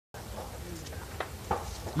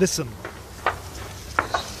Listen.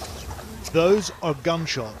 Those are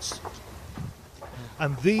gunshots.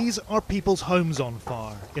 And these are people's homes on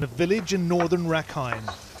fire in a village in northern Rakhine,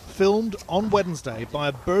 filmed on Wednesday by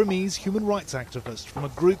a Burmese human rights activist from a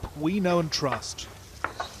group we know and trust.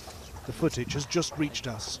 The footage has just reached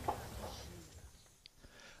us.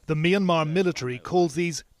 The Myanmar military calls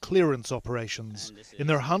these clearance operations in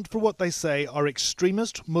their hunt for what they say are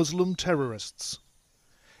extremist Muslim terrorists.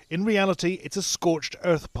 In reality, it's a scorched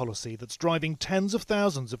earth policy that's driving tens of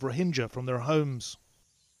thousands of Rohingya from their homes.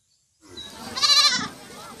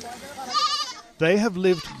 They have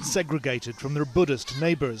lived segregated from their Buddhist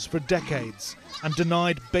neighbours for decades and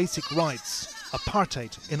denied basic rights,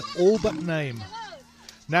 apartheid in all but name.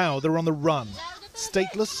 Now they're on the run,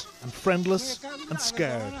 stateless and friendless and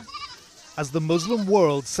scared. As the Muslim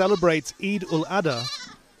world celebrates Eid ul-Adha,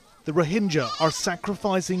 the Rohingya are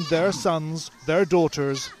sacrificing their sons, their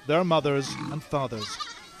daughters, their mothers and fathers.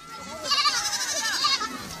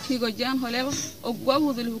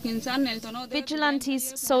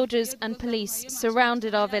 Vigilantes, soldiers and police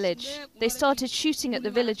surrounded our village. They started shooting at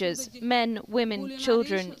the villagers, men, women,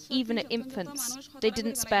 children, even at infants. They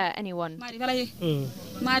didn't spare anyone.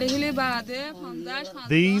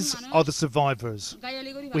 These are the survivors.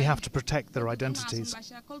 We have to protect their identities.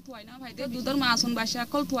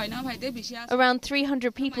 Around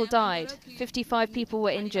 300 people died, 55 people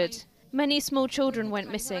were injured. Many small children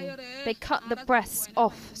went missing. They cut the breasts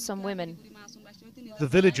off some women. The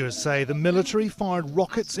villagers say the military fired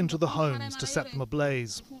rockets into the homes to set them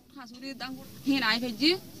ablaze.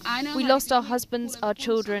 We lost our husbands, our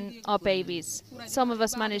children, our babies. Some of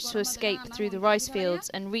us managed to escape through the rice fields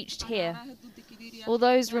and reached here. All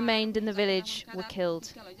those remained in the village were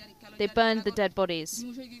killed. They burned the dead bodies.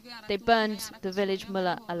 They burned the village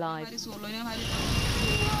mullah alive.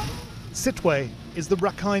 Sitwe is the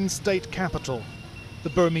Rakhine state capital, the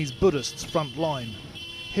Burmese Buddhists' front line.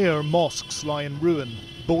 Here mosques lie in ruin,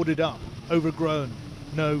 boarded up, overgrown,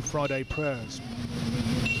 no Friday prayers.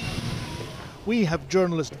 We have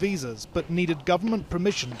journalist visas but needed government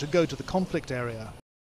permission to go to the conflict area.